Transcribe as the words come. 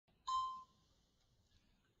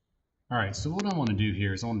All right, so what I want to do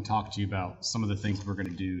here is I want to talk to you about some of the things we're going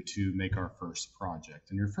to do to make our first project.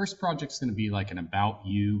 And your first project is going to be like an about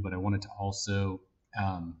you, but I want it to also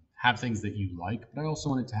have things that you like, but I also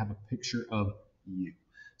want it to have a picture of you.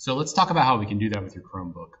 So let's talk about how we can do that with your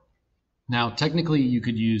Chromebook. Now, technically, you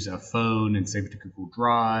could use a phone and save it to Google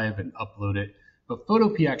Drive and upload it, but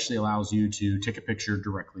Photopea actually allows you to take a picture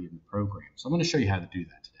directly in the program. So I'm going to show you how to do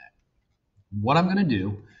that today. What I'm going to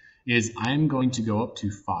do is I'm going to go up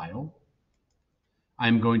to File.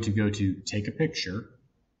 I'm going to go to Take a Picture,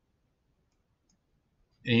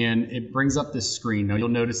 and it brings up this screen. Now you'll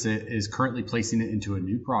notice it is currently placing it into a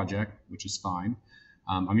new project, which is fine.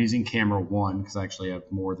 I'm using camera 1 because I actually have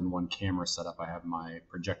more than one camera set up. I have my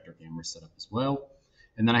projector camera set up as well.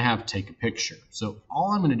 And then I have Take a Picture. So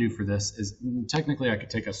all I'm going to do for this is, technically I could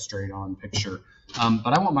take a straight on picture,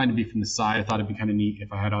 but I want mine to be from the side. I thought it'd be kind of neat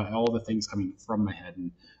if I had all the things coming from my head. And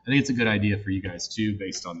I think it's a good idea for you guys too,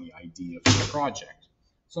 based on the idea of the project.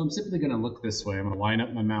 So I'm simply going to look this way. I'm going to line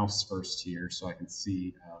up my mouse first here so I can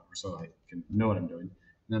see, or so I can know what I'm doing.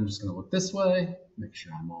 And I'm just going to look this way, make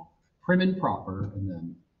sure I'm all prim and proper,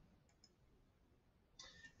 and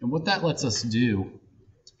what that lets us do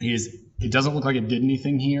is it doesn't look like it did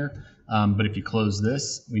anything here, but if you close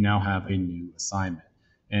this, we now have a new assignment,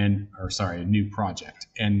 a new project.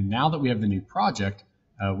 And now that we have the new project,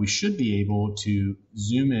 we should be able to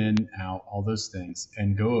zoom in, out, all those things,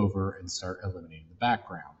 and go over and start eliminating the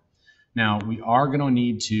background. Now, we are going to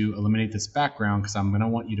need to eliminate this background because I'm going to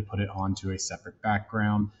want you to put it onto a separate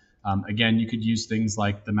background. Again, you could use things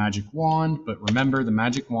like the magic wand, but remember, the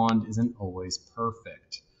magic wand isn't always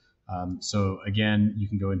perfect. So again, you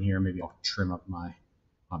can go in here, maybe I'll trim up my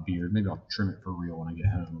beard. Maybe I'll trim it for real when I get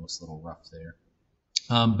home. It looks a little rough there.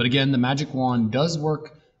 But again, the magic wand does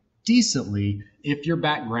work decently if your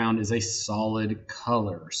background is a solid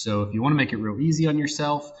color. So if you want to make it real easy on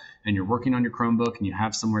yourself and you're working on your Chromebook and you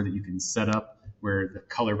have somewhere that you can set up where the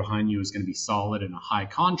color behind you is going to be solid and a high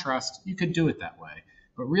contrast, you could do it that way.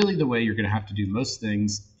 But really the way you're going to have to do most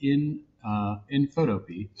things in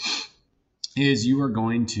Photopea is you are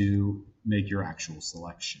going to make your actual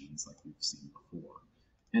selections like we've seen before.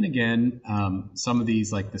 And again, some of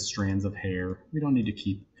these, like the strands of hair, we don't need to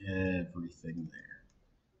keep everything there.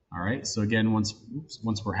 All right, so again, once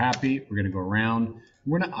we're happy, we're going to go around.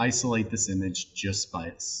 We're going to isolate this image just by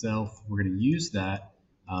itself. We're going to use that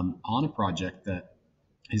on a project that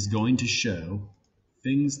is going to show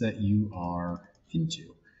things that you are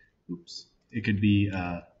into. Oops. It could be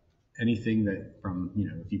anything that from,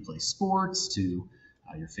 if you play sports to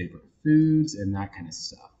your favorite foods and that kind of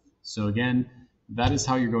stuff. So again, that is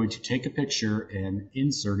how you're going to take a picture and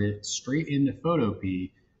insert it straight into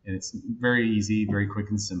Photopea. And it's very easy, very quick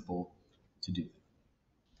and simple to do.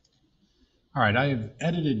 All right, I have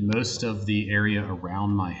edited most of the area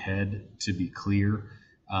around my head to be clear.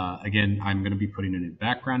 Again, I'm going to be putting a new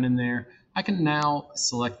background in there. I can now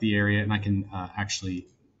select the area and I can actually,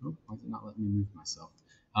 why is it not letting me move myself?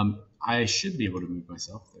 I should be able to move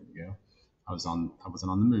myself. There we go. I wasn't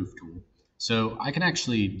on the move tool. So I can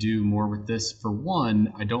actually do more with this. For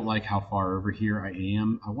one, I don't like how far over here I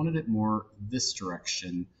am. I wanted it more this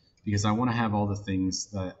direction because I want to have all the things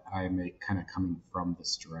that I make kind of coming from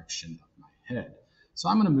this direction of my head. So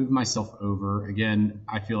I'm going to move myself over. Again,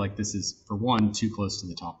 I feel like this is, for one, too close to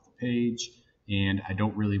the top of the page, and I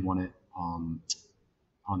don't really want it on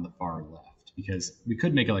the far left because we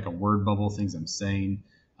could make it like a word bubble, things I'm saying,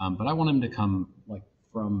 but I want them to come like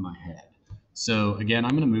from my head. So again,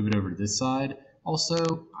 I'm going to move it over to this side.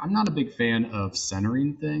 Also, I'm not a big fan of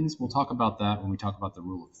centering things. We'll talk about that when we talk about the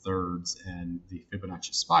rule of thirds and the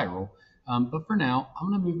Fibonacci spiral. But for now, I'm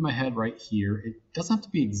going to move my head right here. It doesn't have to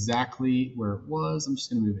be exactly where it was. I'm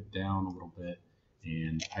just going to move it down a little bit.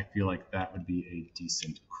 And I feel like that would be a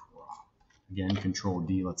decent crop. Again, Control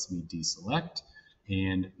D lets me deselect.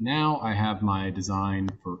 And now I have my design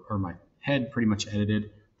or my head pretty much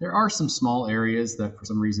edited. There are some small areas that for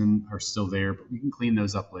some reason are still there, but we can clean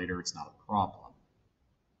those up later. It's not a problem.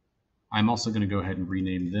 I'm also going to go ahead and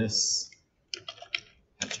rename this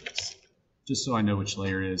edges, just so I know which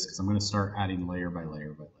layer it is, because I'm going to start adding layer by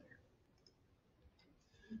layer by layer.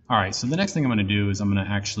 All right, so the next thing I'm going to do is I'm going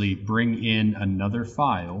to actually bring in another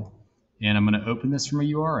file, and I'm going to open this from a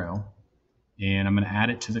URL, and I'm going to add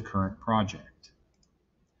it to the current project.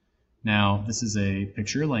 Now, this is a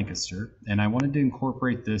picture of Lancaster, and I wanted to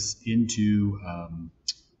incorporate this into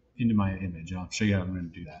my image. I'll show you how I'm going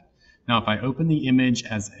to do that. Now, if I open the image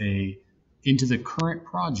into the current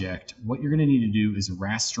project, what you're going to need to do is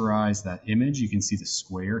rasterize that image. You can see the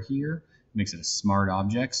square here. It makes it a smart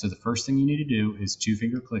object. So the first thing you need to do is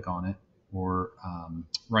 2-finger click on it, or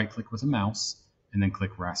right-click with a mouse, and then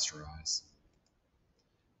click rasterize.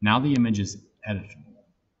 Now the image is editable.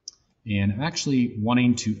 And I'm actually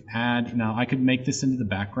wanting to add, now I could make this into the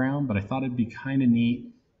background, but I thought it'd be kind of neat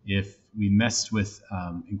if we messed with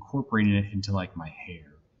incorporating it into like my hair.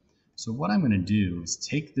 So what I'm going to do is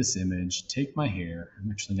take this image, take my hair, I'm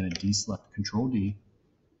actually going to deselect Control D,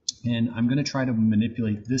 and I'm going to try to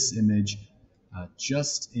manipulate this image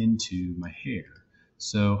just into my hair.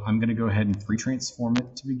 So I'm going to go ahead and free transform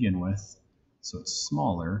it to begin with, so it's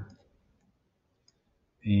smaller.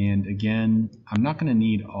 And again, I'm not going to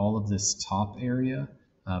need all of this top area,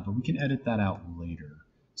 but we can edit that out later.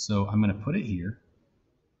 So I'm going to put it here.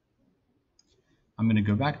 I'm going to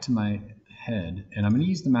go back to my head, and I'm going to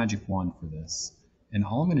use the magic wand for this. And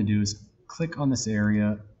all I'm going to do is click on this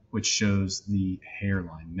area which shows the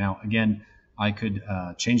hairline. Now, again, I could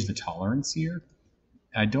change the tolerance here.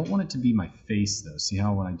 I don't want it to be my face, though. See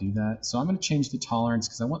how when I do that? So I'm going to change the tolerance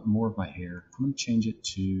because I want more of my hair. I'm going to change it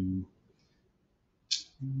to,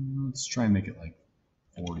 let's try and make it like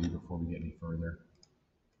 40 before we get any further.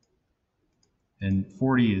 And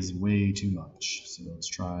 40 is way too much. So let's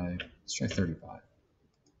try 35.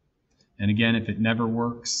 And again, if it never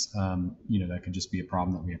works, that could just be a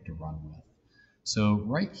problem that we have to run with. So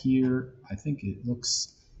right here, I think it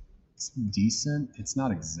looks decent. It's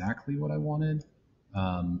not exactly what I wanted,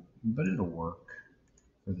 but it'll work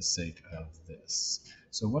for the sake of this.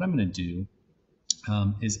 So what I'm going to do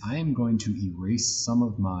is I am going to erase some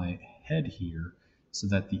of my head here so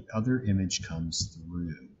that the other image comes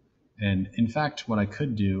through. And in fact, what I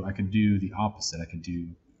could do the opposite. I could do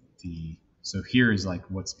so here is like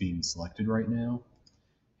what's being selected right now.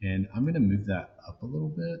 And I'm going to move that up a little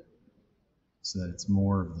bit so that it's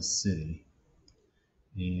more of the city.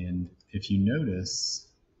 And if you notice,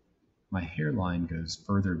 my hairline goes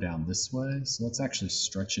further down this way. So let's actually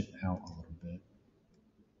stretch it out a little bit.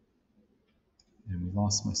 And we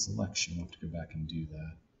lost my selection. We'll have to go back and do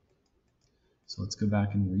that. So let's go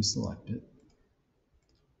back and reselect it.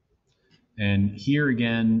 And here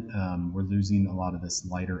again, we're losing a lot of this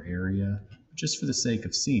lighter area. Just for the sake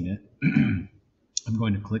of seeing it, I'm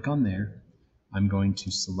going to click on there. I'm going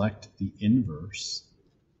to select the inverse,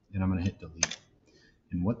 and I'm going to hit delete.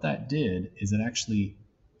 And what that did is it actually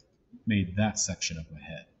made that section of my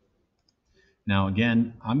head. Now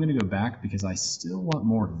again, I'm going to go back because I still want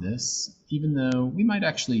more of this, even though we might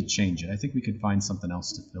actually change it. I think we could find something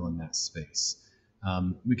else to fill in that space.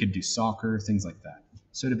 We could do soccer, things like that.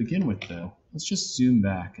 So to begin with, though, let's just zoom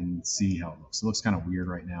back and see how it looks. It looks kind of weird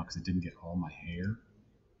right now because it didn't get all my hair,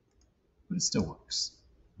 but it still works.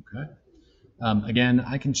 Okay. Again,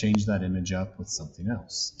 I can change that image up with something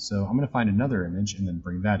else. So I'm going to find another image and then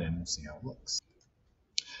bring that in and we'll see how it looks.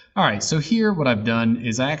 All right, so here what I've done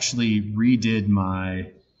is I actually redid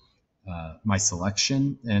my my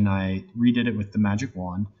selection, and I redid it with the magic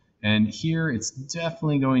wand. And here it's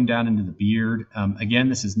definitely going down into the beard. Again,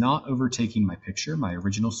 this is not overtaking my picture. My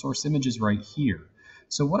original source image is right here.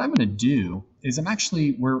 So what I'm going to do is I'm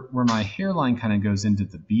actually, where my hairline kind of goes into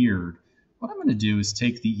the beard, what I'm going to do is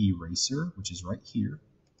take the eraser, which is right here,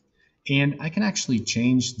 and I can actually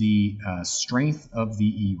change the strength of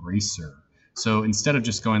the eraser. So instead of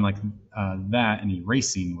just going like that and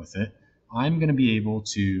erasing with it, I'm going to be able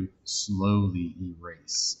to slowly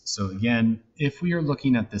erase. So again, if we are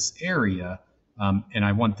looking at this area and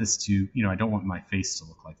I want this to, I don't want my face to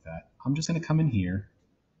look like that, I'm just going to come in here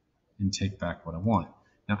and take back what I want.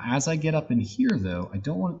 Now, as I get up in here, though, I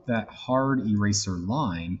don't want that hard eraser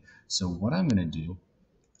line. So what I'm going to do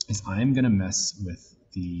is I'm going to mess with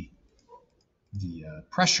the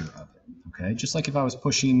pressure of it. Okay, just like if I was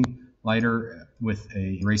pushing lighter with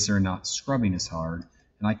a eraser and not scrubbing as hard.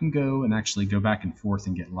 And I can go and actually go back and forth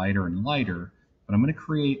and get lighter and lighter, but I'm going to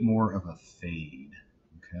create more of a fade,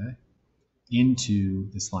 okay, into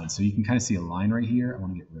this line. So you can kind of see a line right here. I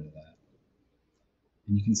want to get rid of that.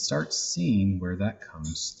 And you can start seeing where that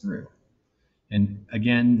comes through. And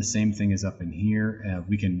again, the same thing is up in here.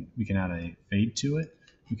 We can add a fade to it.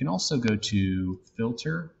 We can also go to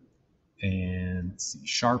filter and let's see,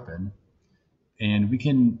 sharpen, and we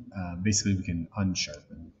can basically we can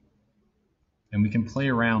unsharpen. And we can play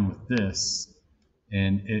around with this,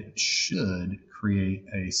 and it should create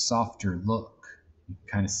a softer look. You can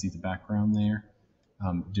kind of see the background there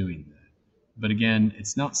doing that. But again,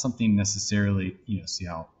 it's not something necessarily, see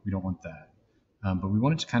how we don't want that. But we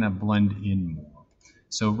want it to kind of blend in more.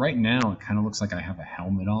 So right now, it kind of looks like I have a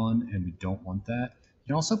helmet on, and we don't want that. You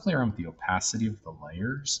can also play around with the opacity of the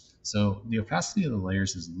layers. So the opacity of the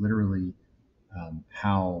layers is literally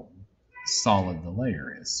how solid the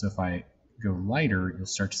layer is. So if I go lighter, you'll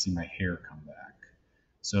start to see my hair come back.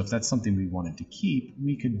 So if that's something we wanted to keep,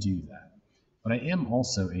 we could do that. But I am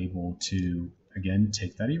also able to, again,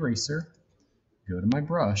 take that eraser, go to my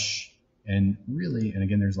brush, and really, and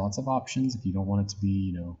again, there's lots of options if you don't want it to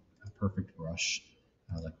be, a perfect brush,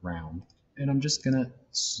 like round. And I'm just gonna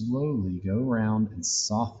slowly go around and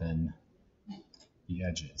soften the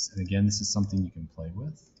edges. And again, this is something you can play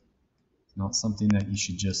with. It's not something that you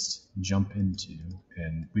should just jump into,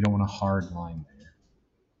 and we don't want a hard line there.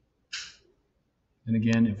 And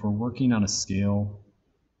again, if we're working on a scale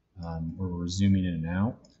where we're zooming in and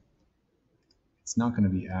out, it's not going to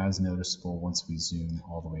be as noticeable once we zoom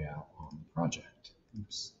all the way out on the project.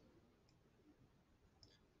 Oops.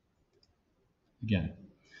 Again,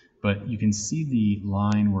 but you can see the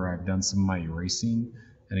line where I've done some of my erasing.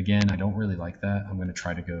 And again, I don't really like that. I'm going to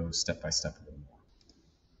try to go step by step a little more.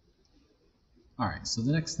 All right, so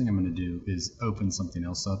the next thing I'm going to do is open something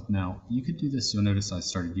else up. Now, you could do this. You'll notice I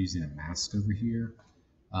started using a mask over here.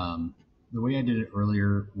 The way I did it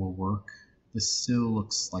earlier will work. This still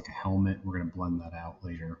looks like a helmet. We're going to blend that out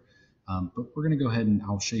later. But we're going to go ahead and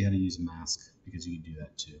I'll show you how to use a mask because you can do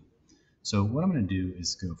that too. So what I'm going to do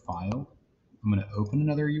is go File. I'm going to open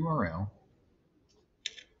another URL.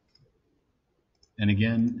 And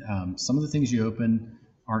again, some of the things you open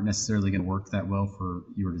aren't necessarily going to work that well for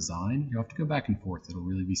your design. You'll have to go back and forth. It'll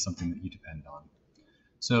really be something that you depend on.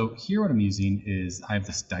 So here what I'm using is I have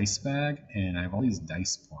this dice bag and I have all these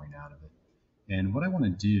dice pouring out of it. And what I want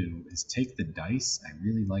to do is take the dice. I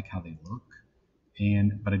really like how they look,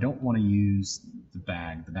 but I don't want to use the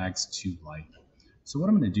bag. The bag's too light. So what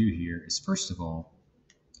I'm going to do here is, first of all,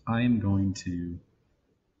 I am going to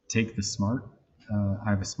take the smart. I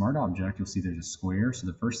have a smart object. You'll see there's a square. So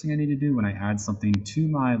the first thing I need to do when I add something to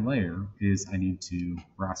my layer is I need to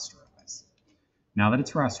rasterize. Now that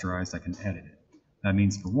it's rasterized, I can edit it. That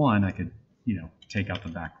means, for one, I could, take out the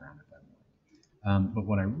background if I want. But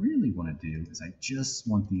what I really want to do is I just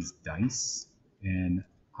want these dice, and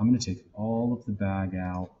I'm going to take all of the bag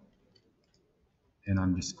out, and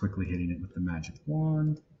I'm just quickly hitting it with the magic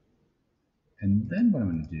wand. And then what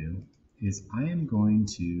I'm going to do is I'm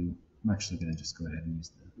actually going to just go ahead and use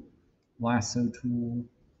the lasso tool.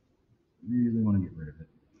 Really want to get rid of it.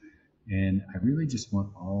 And I really just want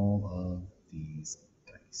all of these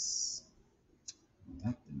dice.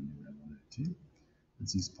 That didn't do what I wanted it to.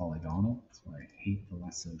 Let's use polygonal. That's why I hate the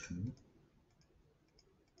lasso tool.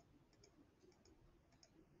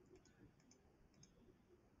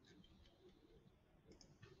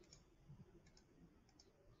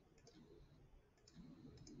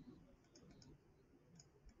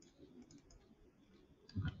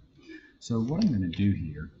 Okay. So what I'm going to do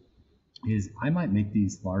here is I might make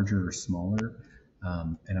these larger or smaller,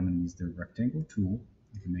 and I'm going to use the rectangle tool.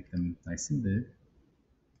 You can make them nice and big.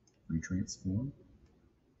 Retransform.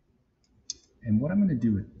 And what I'm going to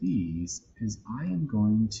do with these is I am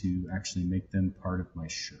going to actually make them part of my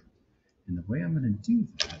shirt. And the way I'm going to do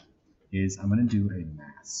that is I'm going to do a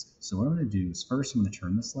mask. So what I'm going to do is, first I'm going to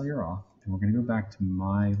turn this layer off, and we're going to go back to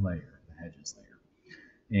my layer, the hedges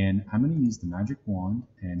layer. And I'm going to use the magic wand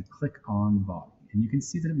and click on the body. And you can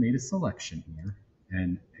see that it made a selection here,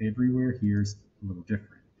 and everywhere here is a little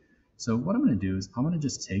different. So what I'm going to do is I'm going to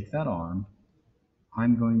just take that arm.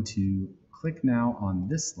 I'm going to click now on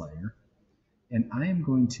this layer, and I am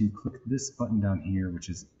going to click this button down here,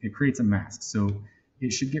 it creates a mask. So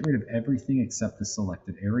it should get rid of everything except the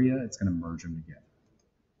selected area. It's going to merge them together.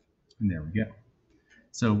 And there we go.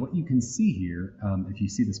 So what you can see here, if you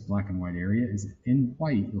see this black and white area, is in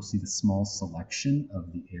white, you'll see the small selection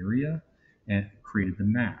of the area, and it created the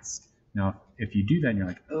mask. Now, if you do that and you're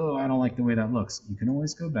like, oh, I don't like the way that looks, you can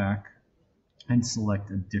always go back and select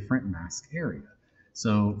a different mask area.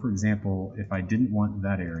 So for example, if I didn't want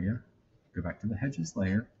that area, go back to the hedges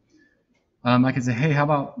layer. I could say, hey, how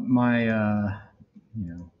about my,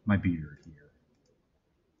 my beard here?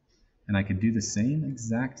 And I could do the same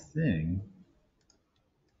exact thing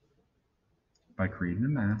by creating a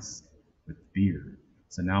mask with beard.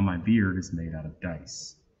 So now my beard is made out of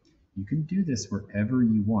dice. You can do this wherever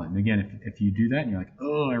you want. And again, if you do that and you're like,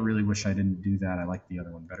 oh, I really wish I didn't do that, I like the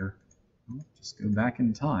other one better, well, just go back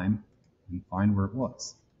in time and find where it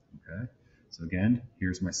was. Okay. So again,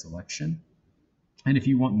 here's my selection. And if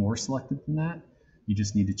you want more selected than that, you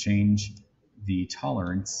just need to change the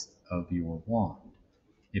tolerance of your wand.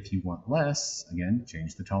 If you want less, again,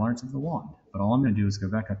 change the tolerance of the wand. But all I'm going to do is go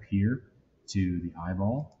back up here to the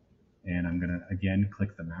eyeball, and I'm going to, again,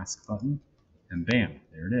 click the mask button, and bam,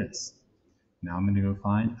 there it is. Now I'm going to go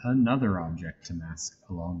find another object to mask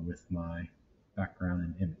along with my background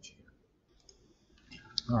and image here.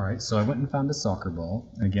 All right, so I went and found a soccer ball.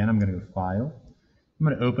 And again, I'm going to go File. I'm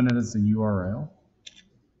going to open it as a URL.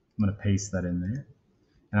 I'm going to paste that in there.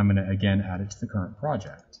 And I'm going to again add it to the current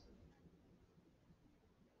project.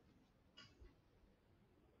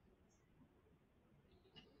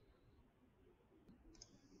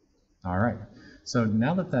 All right, so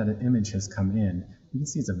now that that image has come in, you can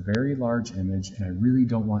see it's a very large image, and I really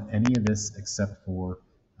don't want any of this except for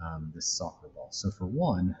this soccer ball. So for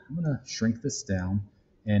one, I'm going to shrink this down,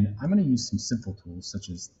 and I'm going to use some simple tools such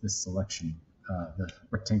as this selection, the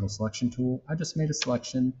rectangle selection tool. I just made a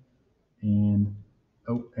selection, and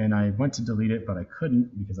I went to delete it, but I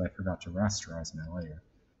couldn't because I forgot to rasterize my layer.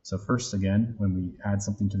 So first, again, when we add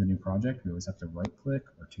something to the new project, we always have to right click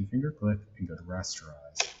or two-finger click and go to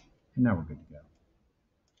rasterize. And now we're good to go.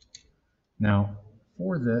 Now,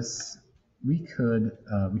 for this, we can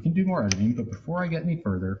do more editing, but before I get any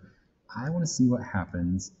further, I want to see what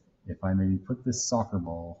happens if I maybe put this soccer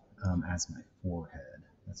ball as my forehead.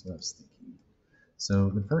 That's what I was thinking. So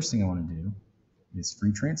the first thing I want to do is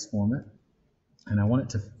free transform it, and I want it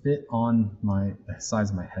to fit on the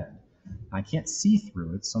size of my head. I can't see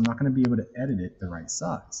through it, so I'm not going to be able to edit it the right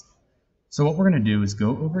size. So what we're going to do is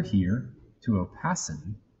go over here to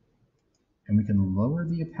opacity, and we can lower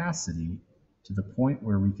the opacity to the point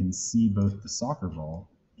where we can see both the soccer ball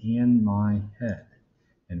and my head.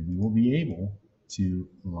 And we will be able to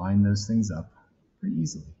line those things up pretty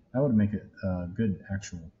easily. That would make it a good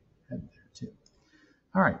actual head there too.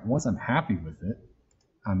 All right, once I'm happy with it,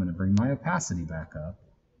 I'm going to bring my opacity back up,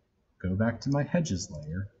 go back to my hedges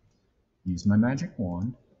layer, use my magic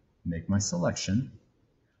wand, make my selection,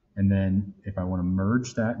 and then if I want to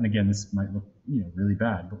merge that, and again, this might look really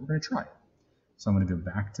bad, but we're going to try it. So I'm going to go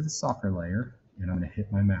back to the soccer layer, and I'm going to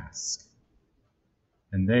hit my mask.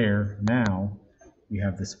 And there, now, we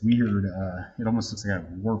have this weird, it almost looks like I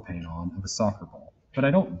have war paint on of a soccer ball. But I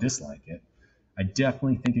don't dislike it. I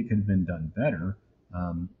definitely think it could have been done better.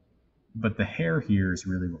 But the hair here is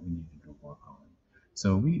really what we need to go work on.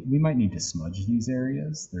 So we might need to smudge these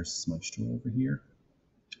areas. There's a smudge tool over here.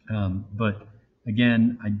 But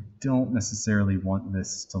again, I don't necessarily want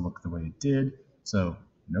this to look the way it did. So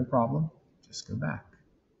no problem. Just go back,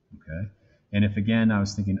 okay? And if again I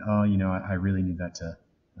was thinking, oh, I really need that to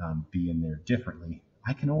be in there differently,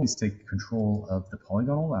 I can always take control of the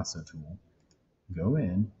polygonal lasso tool, go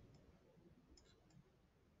in,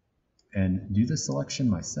 and do the selection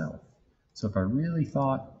myself. So if I really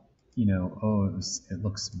thought, oh, it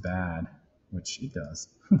looks bad, which it does,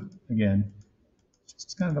 again,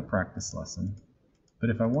 just kind of a practice lesson. But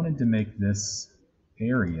if I wanted to make this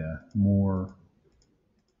area more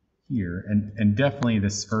here, and definitely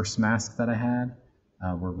this first mask that I had,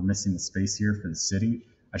 where we're missing the space here for the city,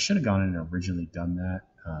 I should have gone in and originally done that.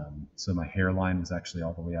 So my hairline was actually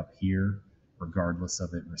all the way up here, regardless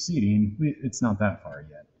of it receding. It's not that far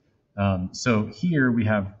yet. So here we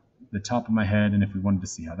have the top of my head, and if we wanted to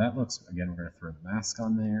see how that looks, again, we're going to throw the mask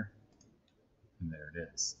on there, and there it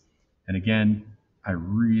is. And again, I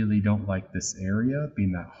really don't like this area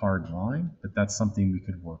being that hard line, but that's something we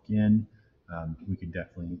could work in. We could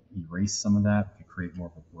definitely erase some of that. We could create more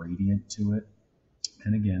of a gradient to it.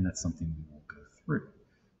 And again, that's something we won't go through.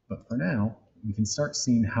 But for now, we can start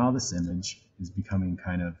seeing how this image is becoming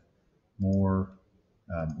kind of more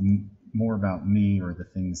about me or the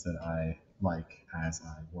things that I like as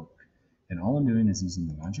I work. And all I'm doing is using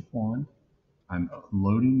the magic wand. I'm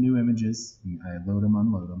loading new images. I load them,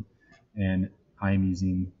 unload them. And I'm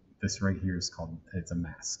using this right here. It's a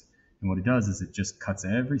mask. And what it does is it just cuts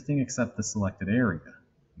everything except the selected area,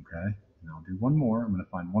 okay? And I'll do one more. I'm going to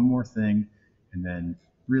find one more thing, and then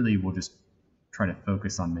really we'll just try to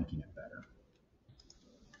focus on making it better.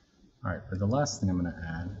 All right, for the last thing I'm going to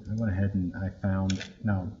add, I went ahead and I found,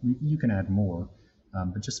 now you can add more,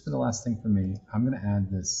 but just for the last thing for me, I'm going to add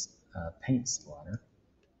this paint splatter.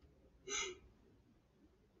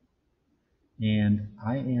 And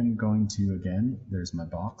I am going to, again, there's my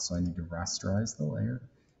box, so I need to rasterize the layer.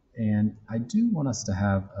 And I do want us to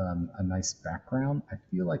have a nice background. I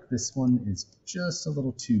feel like this one is just a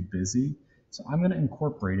little too busy. So I'm going to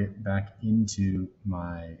incorporate it back into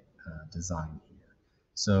my design here.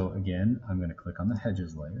 So again, I'm going to click on the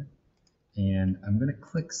hedges layer. And I'm going to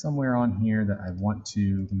click somewhere on here that I want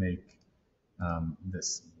to make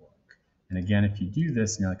this work. And again, if you do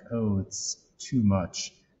this and you're like, oh, it's too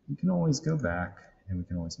much, you can always go back and we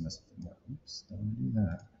can always mess with it more. Oops, don't want to do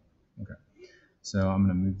that. Okay. So I'm going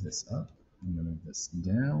to move this up, I'm going to move this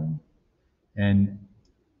down, and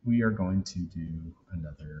we are going to do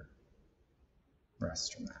another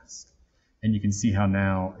raster mask. And you can see how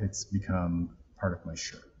now it's become part of my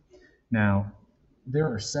shirt. Now,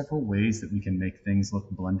 there are several ways that we can make things look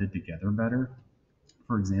blended together better.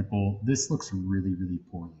 For example, this looks really, really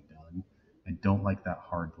poorly done. I don't like that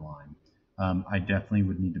hard line. I definitely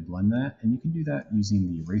would need to blend that, and you can do that using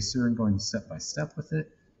the eraser and going step by step with it.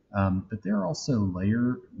 But there are also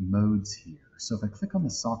layer modes here. So if I click on the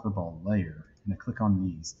soccer ball layer and I click on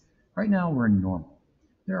these, right now we're in normal.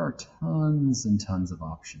 There are tons and tons of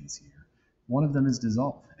options here. One of them is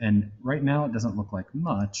dissolve, and right now it doesn't look like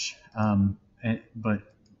much, but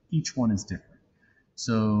each one is different.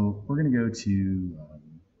 So we're going to go to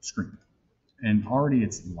screen, and already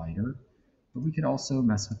it's lighter, but we could also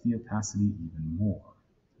mess with the opacity even more.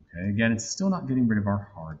 Okay, again, it's still not getting rid of our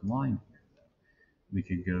hard line here. We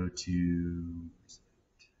could go to,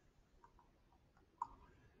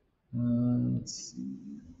 let's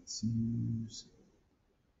use,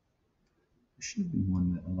 there should be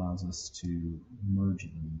one that allows us to merge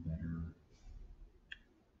them better.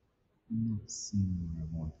 Let's see where I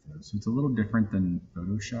want those. So it's a little different than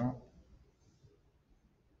Photoshop,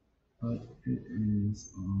 but it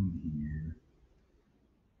is on here.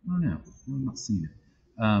 Oh no, I'm not seeing it.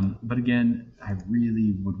 But again, I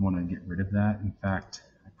really would want to get rid of that. In fact,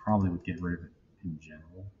 I probably would get rid of it in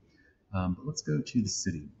general. But let's go to the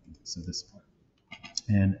city, so this part.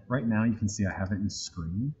 And right now you can see I have it in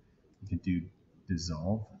screen. You can do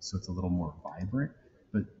dissolve, so it's a little more vibrant.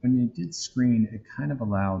 But when you did screen, it kind of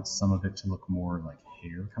allowed some of it to look more like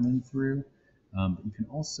hair coming through. But you can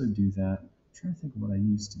also do that. I'm trying to think of what I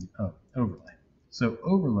used to do. Oh, overlay. So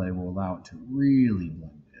overlay will allow it to really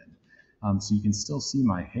blend in. So you can still see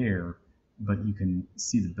my hair, but you can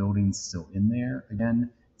see the buildings still in there. Again,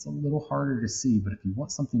 it's a little harder to see, but if you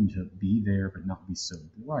want something to be there but not be so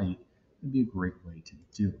bright, it'd be a great way to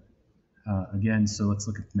do it. Again, so let's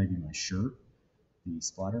look at maybe my shirt, the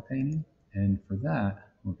splatter painting, and for that,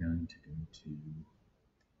 we're going to go to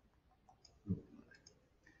overlay.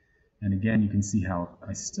 And again, you can see how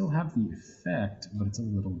I still have the effect, but it's a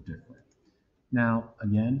little different. Now,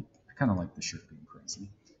 again, I kind of like the shirt being crazy,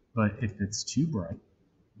 but if it's too bright,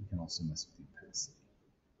 you can also mess with the opacity.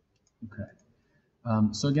 Okay.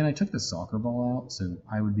 So again, I took the soccer ball out, so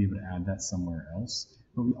I would be able to add that somewhere else,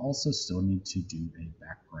 but we also still need to do a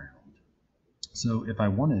background. So if I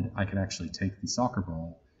wanted, I could actually take the soccer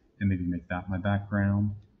ball and maybe make that my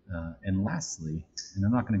background. And lastly, and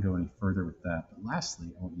I'm not going to go any further with that, but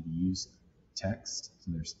lastly, I want you to use text.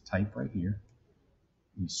 So there's type right here.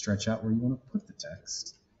 You stretch out where you want to put the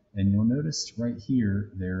text, and you'll notice right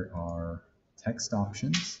here there are text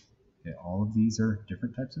options. Okay, all of these are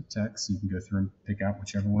different types of text, so you can go through and pick out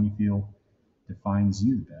whichever one you feel defines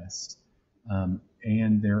you the best.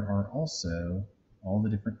 And there are also all the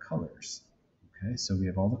different colors. Okay, so we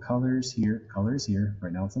have all the colors here.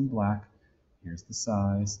 Right now it's in black. Here's the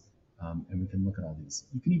size, and we can look at all these.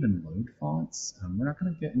 You can even load fonts. We're not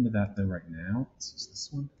going to get into that though right now. Let's use this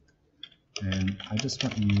one. And I just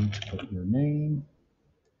want you to put your name,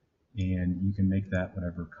 and you can make that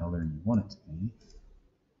whatever color you want it to be.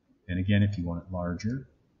 And again, if you want it larger,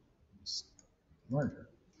 just larger.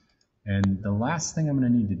 And the last thing I'm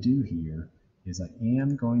going to need to do here is I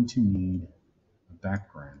am going to need a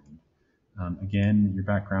background. Again, your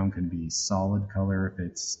background can be solid color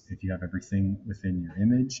if you have everything within your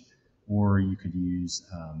image, or you could use,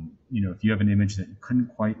 if you have an image that you couldn't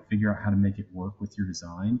quite figure out how to make it work with your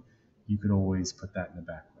design, you could always put that in the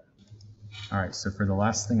background. All right, so for the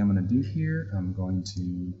last thing I'm going to do here, I'm going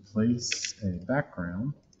to place a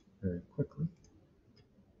background very quickly.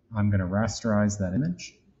 I'm going to rasterize that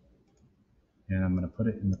image, and I'm going to put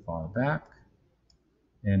it in the far back.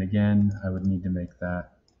 And again, I would need to make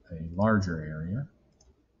that a larger area.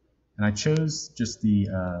 And I chose just the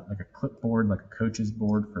like a clipboard, like a coach's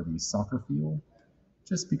board for the soccer field,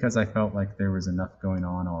 just because I felt like there was enough going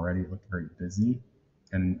on already. It looked very busy,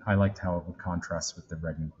 and I liked how it would contrast with the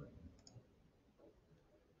red and green.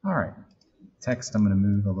 All right, text I'm going to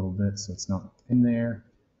move a little bit so it's not in there,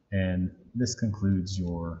 and this concludes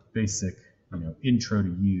your basic, intro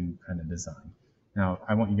to you kind of design. Now,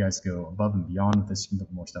 I want you guys to go above and beyond with this. You can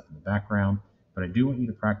put more stuff in the background, but I do want you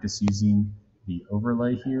to practice using the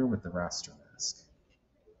overlay here with the raster mask.